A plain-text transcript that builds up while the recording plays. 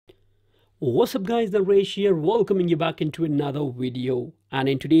What's up guys, the Race here, welcoming you back into another video. And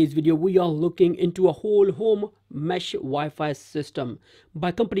in today's video we are looking into a whole home mesh Wi-Fi system by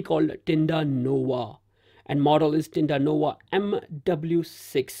a company called Tenda Nove, and model is Tenda Nove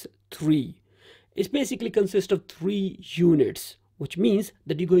MW6 3. It basically consists of 3 units, which means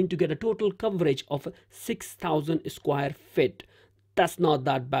that you're going to get a total coverage of 6,000 square feet. That's not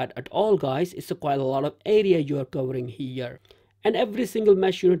that bad at all guys. It's quite a lot of area you are covering here. And every single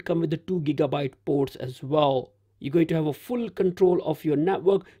mesh unit comes with the 2 GB ports as well. You're going to have a full control of your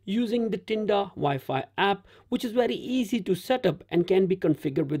network using the Tenda Wi-Fi app, which is very easy to set up and can be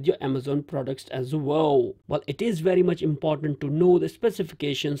configured with your Amazon products as well. Well, it is very much important to know the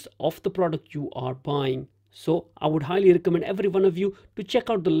specifications of the product you are buying. So I would highly recommend every one of you to check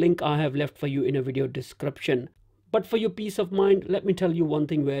out the link I have left for you in a video description. But for your peace of mind, let me tell you one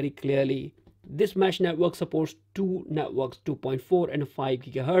thing very clearly. This mesh network supports 2 networks, 2.4 and 5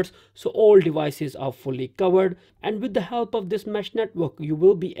 GHz, so all devices are fully covered. And with the help of this mesh network, you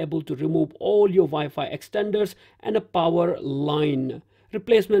will be able to remove all your Wi-Fi extenders and a power line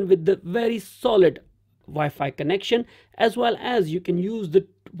replacement with the very solid Wi-Fi connection, as well as you can use the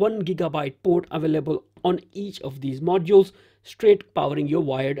 1 GB port available on each of these modules, straight powering your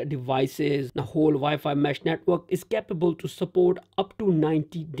wired devices. The whole Wi-Fi mesh network is capable to support up to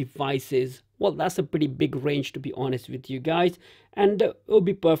 90 devices. Well, that's a pretty big range, to be honest with you guys, and it will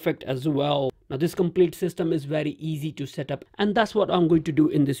be perfect as well. Now this complete system is very easy to set up, and that's what I'm going to do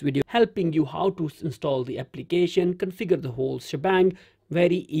in this video, helping you how to install the application, configure the whole shebang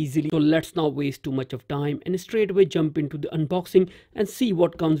very easily. So let's not waste too much of time and straight away jump into the unboxing and see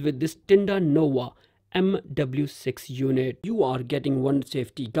what comes with this Tenda Nove MW6 unit. You are getting one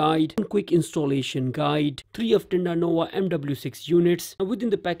safety guide, one quick installation guide, 3 of Tenda Nove MW6 units. Now within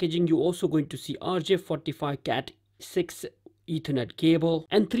the packaging you're also going to see RJ45 Cat6 Ethernet cable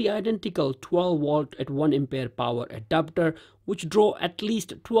and 3 identical 12 volt at 1 ampere power adapter, which draw at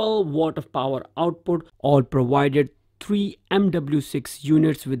least 12 watt of power output, all provided. 3 MW6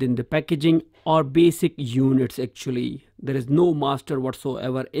 units within the packaging are basic units. Actually, there is no master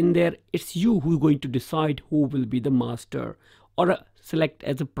whatsoever in there. It's you who's going to decide who will be the master or select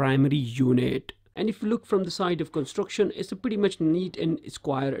as a primary unit. And if you look from the side of construction, it's a pretty much neat and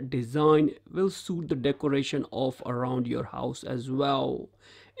square design, will suit the decoration of around your house as well.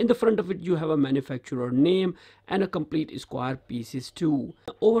 In the front of it you have a manufacturer name and a complete square pieces too.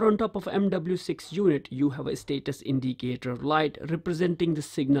 Over on top of MW6 unit you have a status indicator light representing the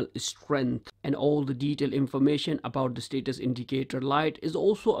signal strength, and all the detailed information about the status indicator light is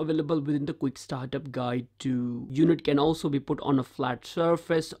also available within the quick startup guide too. Unit can also be put on a flat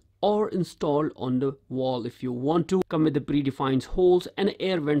surface or installed on the wall if you want to. Come with the predefined holes and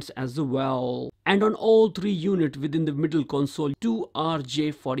air vents as well. And on all 3 units within the middle console, 2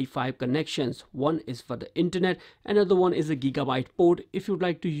 RJ45 connections. One is for the internet, another one is a gigabyte port if you'd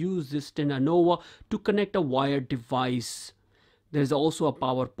like to use this Tenda Nove to connect a wired device. There is also a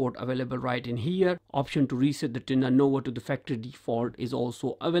power port available right in here. Option to reset the Tenda Nove to the factory default is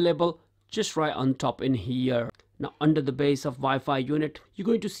also available just right on top in here. Now under the base of Wi-Fi unit, you're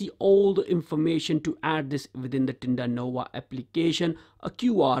going to see all the information to add this within the Tenda Nove application, a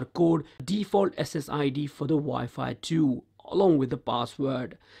QR code, default SSID for the Wi-Fi 2, along with the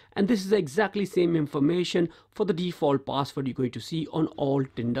password. And this is exactly same information for the default password you're going to see on all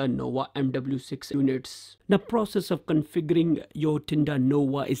Tenda Nove MW6 units. The process of configuring your Tenda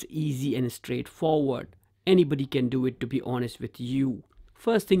Nove is easy and straightforward. Anybody can do it, to be honest with you.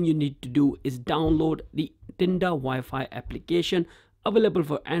 First thing you need to do is download the Tenda Wi-Fi application, available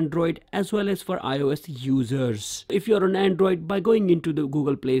for Android as well as for iOS users. If you're on Android, by going into the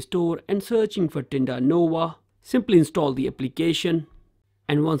Google Play Store and searching for Tenda Nove, simply install the application.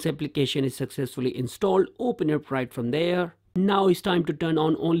 And once the application is successfully installed, open it right from there. Now it's time to turn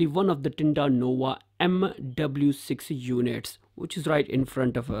on only one of the Tenda Nove MW6 units, which is right in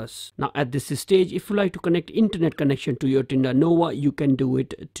front of us. Now at this stage, if you like to connect internet connection to your Tenda Nove, you can do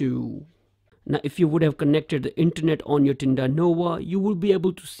it too. Now if you would have connected the internet on your Tenda Nove, you will be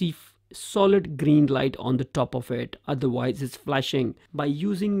able to see solid green light on the top of it, otherwise it's flashing. By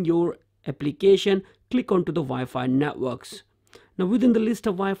using your application, click onto the Wi-Fi networks. Now within the list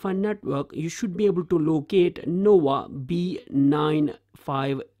of Wi-Fi network, you should be able to locate Nove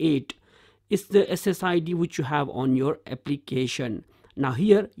B958. It's the SSID which you have on your application. Now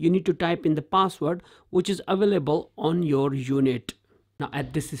here you need to type in the password which is available on your unit. Now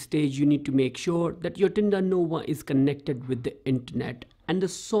at this stage you need to make sure that your Tenda Nove is connected with the internet and the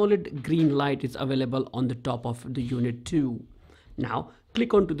solid green light is available on the top of the unit too. Now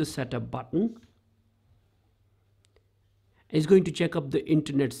click onto the setup button It's going to check up the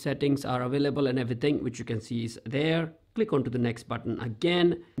internet settings are available and everything, which you can see is there. Click onto the next button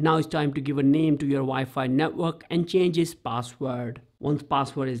again. Now it's time to give a name to your Wi-Fi network and change its password. Once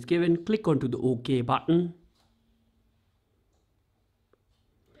password is given, click onto the OK button.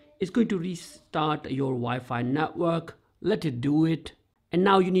 It's going to restart your Wi-Fi network. Let it do it. And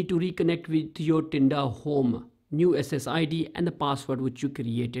now you need to reconnect with your Tenda home, new SSID and the password which you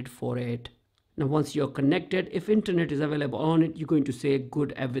created for it. Now once you're connected, if internet is available on it, you're going to say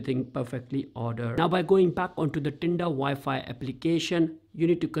good, everything perfectly ordered. Now by going back onto the Tenda Wi-Fi application, you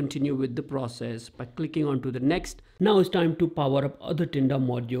need to continue with the process by clicking onto the next. Now it's time to power up other Tenda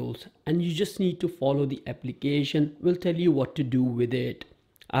modules and you just need to follow the application. We'll tell you what to do with it.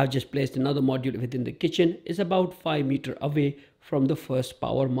 I've just placed another module within the kitchen. It's about 5 meters away from the first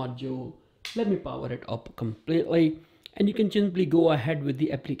power module. Let me power it up completely. And you can simply go ahead with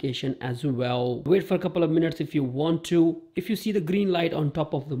the application as well. Wait for a couple of minutes if you want to. If you see the green light on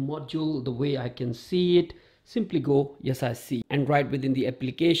top of the module, the way I can see it, simply go, yes, I see. And right within the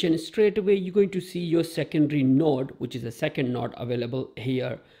application, straight away, you're going to see your secondary node, which is a second node available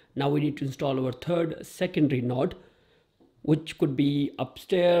here. Now we need to install our third secondary node, which could be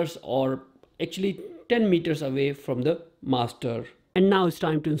upstairs or actually 10 meters away from the master. And now it's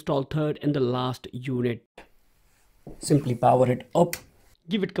time to install third and the last unit. Simply power it up,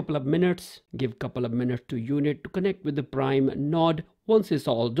 give it a couple of minutes, give a couple of minutes to unit to connect with the prime node. Once it's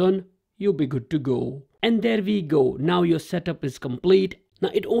all done, you'll be good to go. And there we go. Now your setup is complete.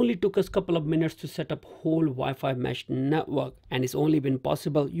 Now it only took us a couple of minutes to set up whole Wi-Fi mesh network, and it's only been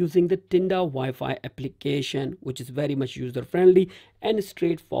possible using the Tenda Wi-Fi application, which is very much user friendly and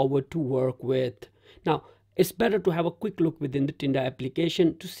straightforward to work with. Now it's better to have a quick look within the Tenda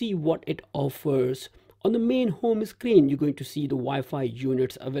application to see what it offers. On the main home screen, you're going to see the Wi-Fi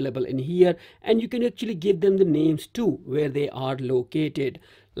units available in here, and you can actually give them the names too, where they are located.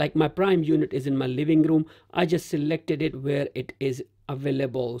 Like my prime unit is in my living room. I just selected it where it is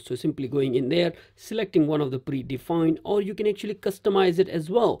available. So simply going in there, selecting one of the predefined, or you can actually customize it as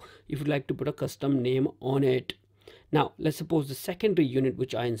well if you'd like to put a custom name on it. Now, let's suppose the secondary unit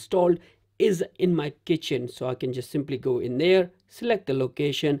which I installed is in my kitchen. So I can just simply go in there, select the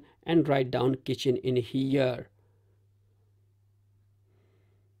location and write down kitchen in here.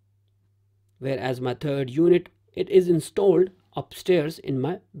 Whereas my third unit, it is installed upstairs in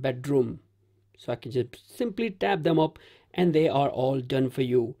my bedroom. So I can just simply tap them up and they are all done for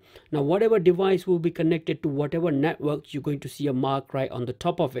you. Now whatever device will be connected to whatever network, you're going to see a mark right on the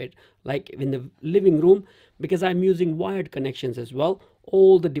top of it. Like in the living room, because I'm using wired connections as well,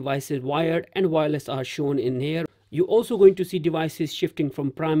 all the devices wired and wireless are shown in here. You're also going to see devices shifting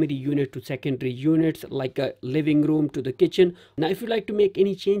from primary unit to secondary units, like a living room to the kitchen. Now if you'd like to make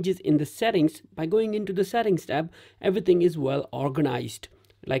any changes in the settings, by going into the settings tab, everything is well organized.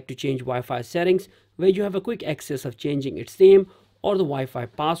 Like to change Wi-Fi settings, where you have a quick access of changing its name or the Wi-Fi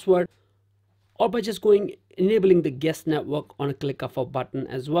password, or by just enabling the guest network on a click of a button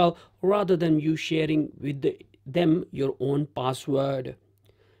as well, rather than you sharing with them your own password.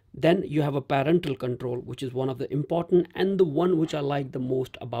 Then you have a parental control, which is one of the important and the one which I like the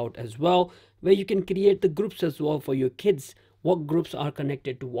most about as well, where you can create the groups as well for your kids. What groups are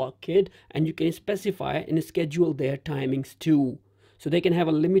connected to what kid, and you can specify and schedule their timings too. So they can have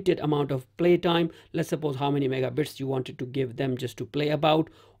a limited amount of play time. Let's suppose how many megabits you wanted to give them just to play about,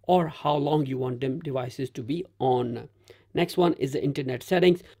 or how long you want them devices to be on. Next one is the internet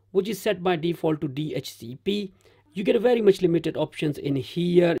settings, which is set by default to DHCP. You get a very much limited options in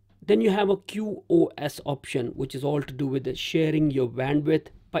here. Then you have a QoS option, which is all to do with the sharing your bandwidth.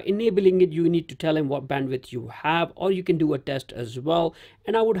 By enabling it, you need to tell them what bandwidth you have, or you can do a test as well.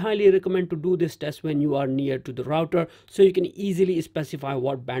 And I would highly recommend to do this test when you are near to the router, so you can easily specify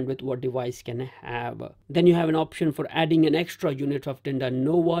what bandwidth what device can have. Then you have an option for adding an extra unit of Tenda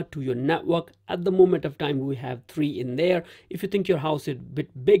Nova to your network. At the moment of time, we have 3 in there. If you think your house is a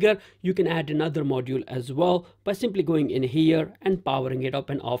bit bigger, you can add another module as well by simply going in here and powering it up,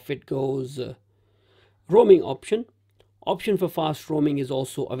 and off it goes. Roaming option. Option for fast roaming is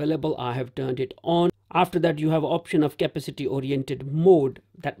also available. I have turned it on. After that, you have option of capacity oriented mode.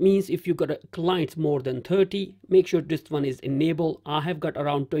 That means if you got clients more than 30, make sure this one is enabled. I have got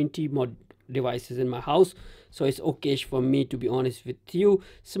around 20 more devices in my house, so it's okay for me, to be honest with you.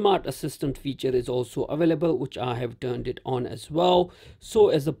 Smart assistant feature is also available, which I have turned it on as well. So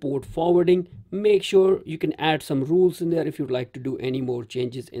as the port forwarding, make sure you can add some rules in there if you'd like to do any more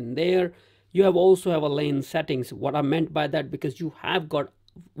changes in there. You also have a lane settings. What I meant by that, because you have got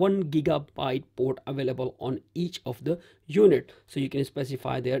 1 gigabyte port available on each of the unit. So you can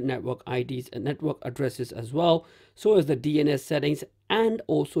specify their network IDs and network addresses as well, so as the DNS settings and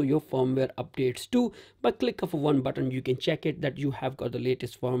also your firmware updates too. By click of one button, you can check it that you have got the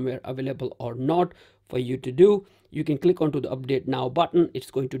latest firmware available or not. For you to do, you can click onto the update now button.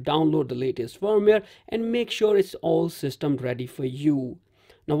 It's going to download the latest firmware and make sure it's all system ready for you.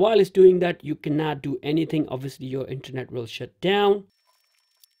 Now while it's doing that, you cannot do anything. Obviously your internet will shut down.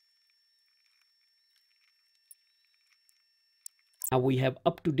 Now we have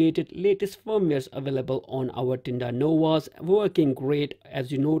up-to-date latest firmwares available on our Tenda Novas, working great.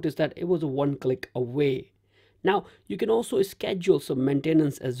 As you notice that it was one click away. Now you can also schedule some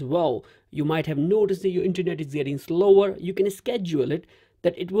maintenance as well. You might have noticed that your internet is getting slower. You can schedule it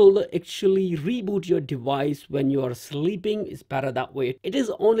that it will actually reboot your device when you are sleeping. It's better that way. It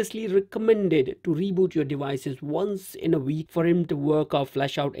is honestly recommended to reboot your devices once in a week for him to work or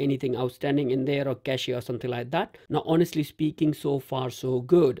flash out anything outstanding in there or cache or something like that. Now honestly speaking, so far so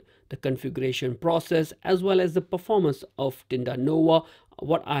good. The configuration process as well as the performance of Tenda Nova,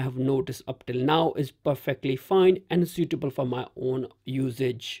 what I have noticed up till now, is perfectly fine and suitable for my own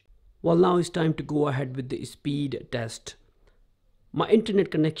usage. Well, now it's time to go ahead with the speed test. My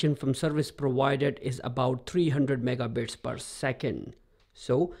internet connection from service provided is about 300 megabits per second.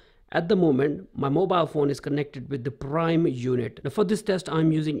 So at the moment, my mobile phone is connected with the Prime unit. Now for this test,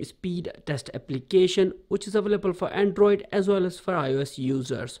 I'm using speed test application, which is available for Android as well as for iOS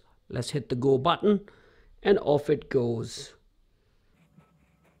users. Let's hit the go button and off it goes.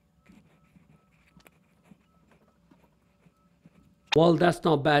 Well, that's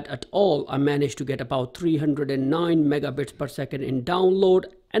not bad at all. I managed to get about 309 megabits per second in download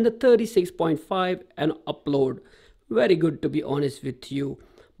and a 36.5 and upload. Very good, to be honest with you.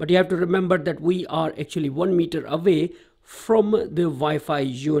 But you have to remember that we are actually 1 meter away from the Wi-Fi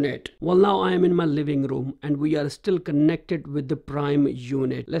unit. Well, now I am in my living room and we are still connected with the Prime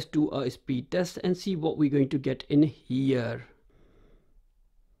unit. Let's do a speed test and see what we're going to get in here.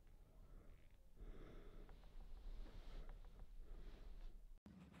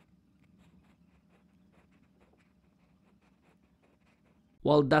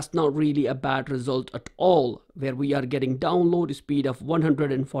 Well, that's not really a bad result at all, where we are getting download speed of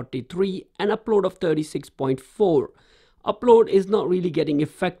 143 and upload of 36.4. Upload is not really getting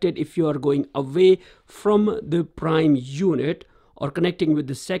affected if you are going away from the Prime unit or connecting with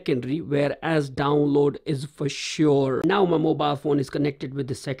the secondary, whereas download is for sure. Now my mobile phone is connected with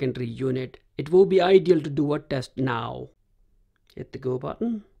the secondary unit. It will be ideal to do a test now. Hit the go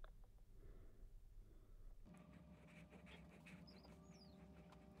button.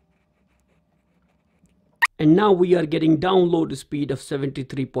 And now we are getting download speed of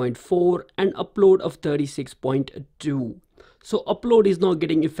 73.4 and upload of 36.2. So upload is not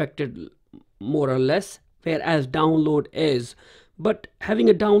getting affected more or less, whereas download is. But having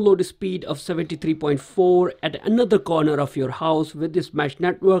a download speed of 73.4 at another corner of your house with this mesh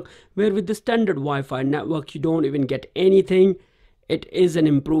network, where with the standard Wi-Fi network you don't even get anything, it is an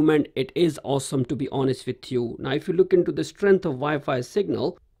improvement. It is awesome, to be honest with you. Now if you look into the strength of Wi-Fi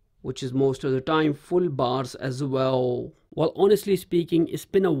signal, which is most of the time full bars as well. Well, honestly speaking, it's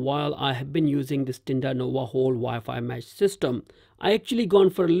been a while I have been using this Tenda Nova whole Wi-Fi mesh system. I actually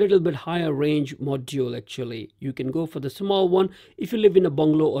gone for a little bit higher range module actually. You can go for the small one if you live in a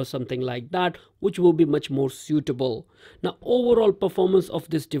bungalow or something like that, which will be much more suitable. Now, overall performance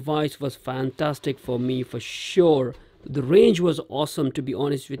of this device was fantastic for me for sure. The range was awesome, to be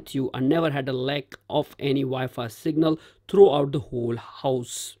honest with you. I never had a lack of any Wi-Fi signal throughout the whole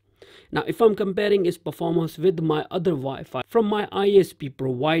house. Now, if I'm comparing its performance with my other Wi-Fi from my ISP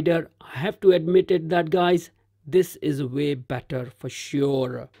provider, I have to admit it that, guys, this is way better for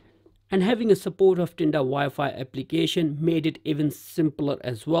sure. And having a support of Tenda Wi-Fi application made it even simpler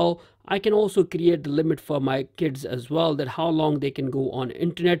as well. I can also create the limit for my kids as well, that how long they can go on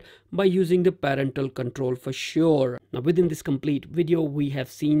internet by using the parental control for sure. Now within this complete video, we have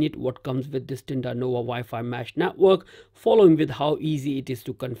seen it what comes with this Tenda Nova Wi-Fi mesh network, following with how easy it is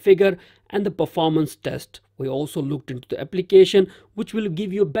to configure and the performance test. We also looked into the application, which will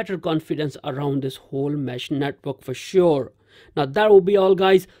give you better confidence around this whole mesh network for sure. Now that will be all,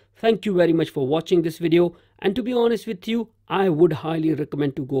 guys. Thank you very much for watching this video, and to be honest with you, I would highly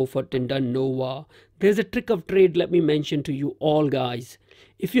recommend to go for Tenda Nova. There's a trick of trade, let me mention to you all, guys.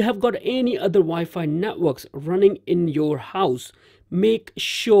 If you have got any other Wi-Fi networks running in your house, make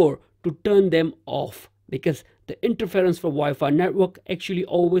sure to turn them off, because the interference for Wi-Fi network actually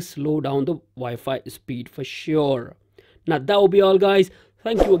always slow down the Wi-Fi speed for sure. Now that will be all, guys.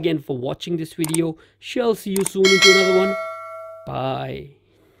 Thank you again for watching this video. Shall see you soon into another one. Bye.